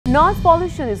Noise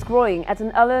pollution is growing at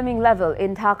an alarming level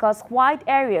in Dhaka's quiet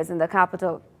areas in the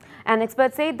capital. And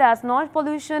experts say that noise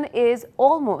pollution is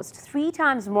almost 3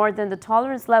 times more than the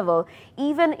tolerance level,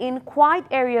 even in quiet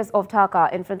areas of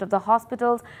Dhaka in front of the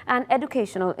hospitals and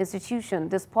educational institutions.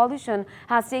 This pollution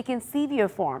has taken severe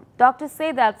form. Doctors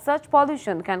say that such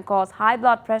pollution can cause high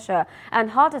blood pressure and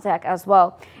heart attack as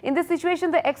well. In this situation,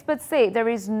 the experts say there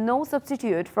is no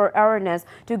substitute for awareness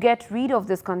to get rid of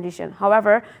this condition.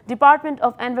 However, Department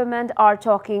of Environment are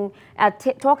talking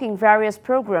various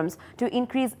programs to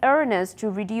increase awareness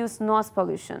to reduce noise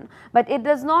pollution, but it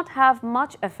does not have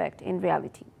much effect in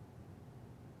reality.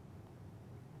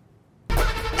 1,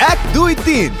 2,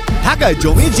 3 ঢাকায়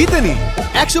জমি জিতে নিন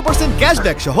 100%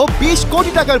 cashback সহ 20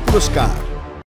 কোটি টাকার পুরস্কার।